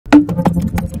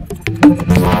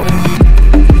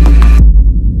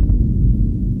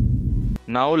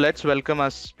Now let's welcome our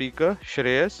speaker,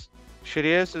 Shreeyash.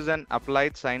 Shreeyash is an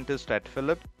applied scientist at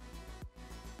Philips.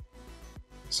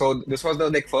 So this was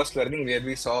the first learning where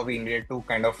we needed to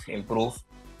kind of improve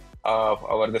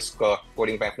our this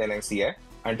coding pipeline and CI.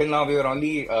 Until now, we were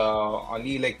only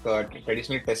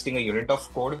traditionally testing a unit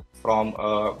of code from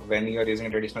when you are using a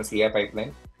traditional CI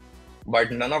pipeline.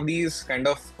 But none of these kind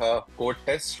of code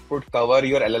tests could cover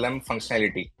your LLM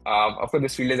functionality. Of course,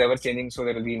 this field is ever changing, so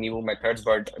there will be new methods.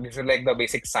 But this is like the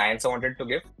basic science I wanted to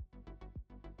give.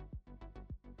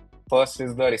 First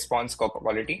is the response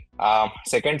quality.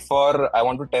 Second, I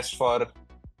want to test for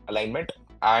alignment.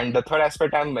 And the third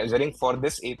aspect I'm measuring for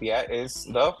this API is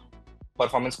the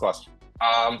performance cost.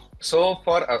 So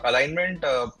for alignment,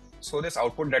 so this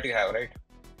output that you have, right?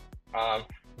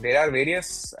 There are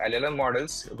various LLM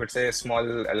models. You could say small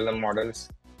LLM models,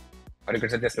 or you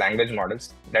could say just language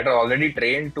models that are already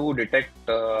trained to detect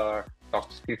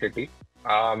toxicity.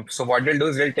 So what they'll do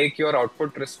is they'll take your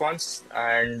output response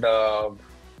and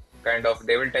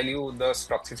they will tell you the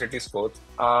toxicity score.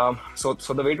 So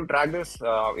the way to track this,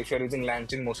 if you're using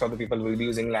LangChain, most of the people will be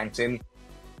using LangChain.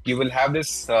 You will have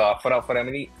this for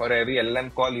every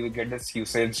LLM call, you will get this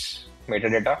usage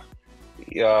metadata.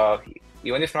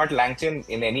 Even if not LangChain,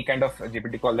 in any kind of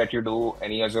GPT call that you do,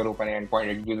 any Azure OpenAI endpoint,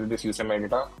 it gives you this user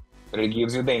metadata. It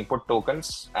gives you the input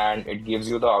tokens and it gives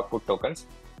you the output tokens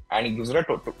and it gives you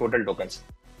the total tokens.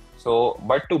 So,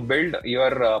 but to build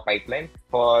your pipeline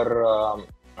for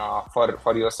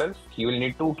yourself, you will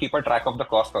need to keep a track of the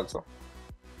cost also.